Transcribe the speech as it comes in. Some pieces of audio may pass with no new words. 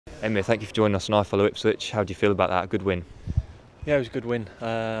Emyr, thank you for joining us on iFollow Ipswich. How do you feel about that? A good win? Yeah, it was a good win.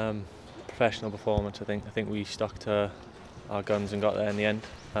 Professional performance. I think we stuck to our guns and got there in the end.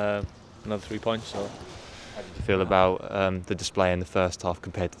 Another 3 points. So, How did you feel about the display in the first half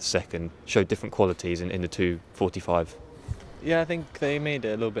compared to the second? Showed different qualities in the 2:45. yeah, I think they made it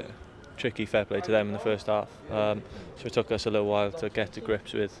a little bit tricky. Fair play to them in the first half. So it took us a little while to get to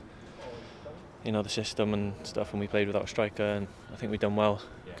grips with, the system and stuff. And we played without a striker, and I think we've done well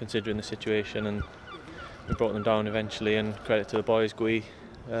considering the situation. And we brought them down eventually. And credit to the boys, Gui,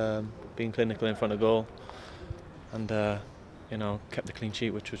 being clinical in front of goal, and kept the clean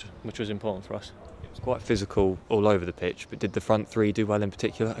sheet, which was important for us. It was quite physical all over the pitch, but did the front three do well in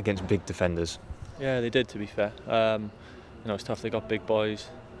particular against big defenders? Yeah, they did, to be fair. It's tough. They got big boys,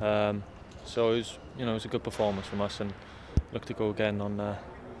 so it was a good performance from us, and look to go again on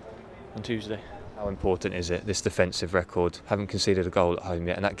Tuesday. How important is it, this defensive record? Haven't conceded a goal at home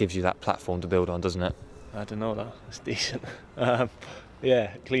yet, and that gives you that platform to build on, doesn't it? I don't know that. It's decent.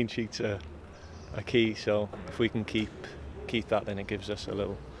 Clean sheets are key. So if we can keep that, then it gives us a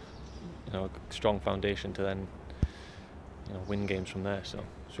little, a strong foundation to then, win games from there. So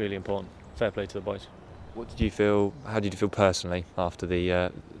it's really important. Fair play to the boys. What did you feel? How did you feel personally after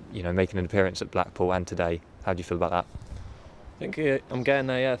the, making an appearance at Blackpool and today? How do you feel about that? I think I'm getting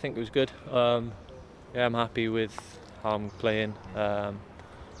there. Yeah, I think it was good. I'm happy with how I'm playing. And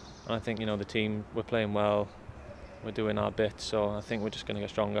I think the team, we're playing well. We're doing our bit. So I think we're just going to get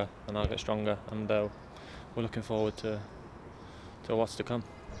stronger, and I'll get stronger. And we're looking forward to what's to come.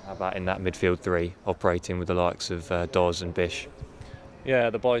 How about in that midfield three, operating with the likes of Dawes and Bish? Yeah,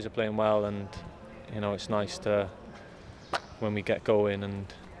 the boys are playing well, and it's nice to, when we get going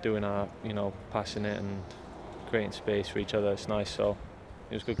and doing our, passing it and creating space for each other. It's nice. So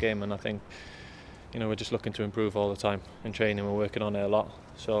it was a good game, and I think we're just looking to improve all the time in training. We're working on it a lot.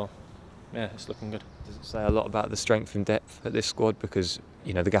 So yeah, it's looking good. Does it say a lot about the strength and depth at this squad? Because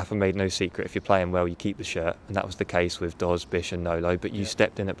the gaffer made no secret, if you're playing well you keep the shirt, and that was the case with Dawes, Bish and Nolo, but you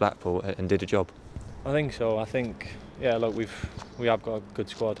stepped in at Blackpool and did a job. I think so. I think we have got a good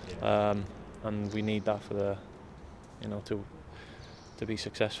squad, and we need that for the to be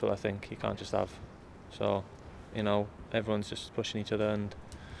successful. I think you can't just have, so everyone's just pushing each other,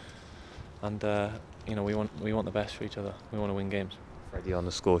 and we want the best for each other. We want to win games. Freddie on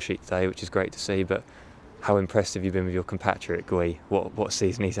the score sheet today, which is great to see, but how impressed have you been with your compatriot Gui? What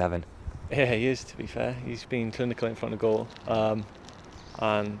season he's having? Yeah, he is, to be fair. He's been clinical in front of goal,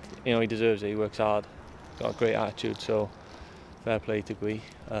 and he deserves it. He works hard, got a great attitude, so fair play to Gui.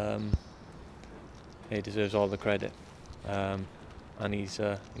 He deserves all the credit, and he's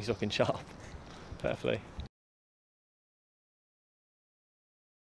looking sharp. Fair play.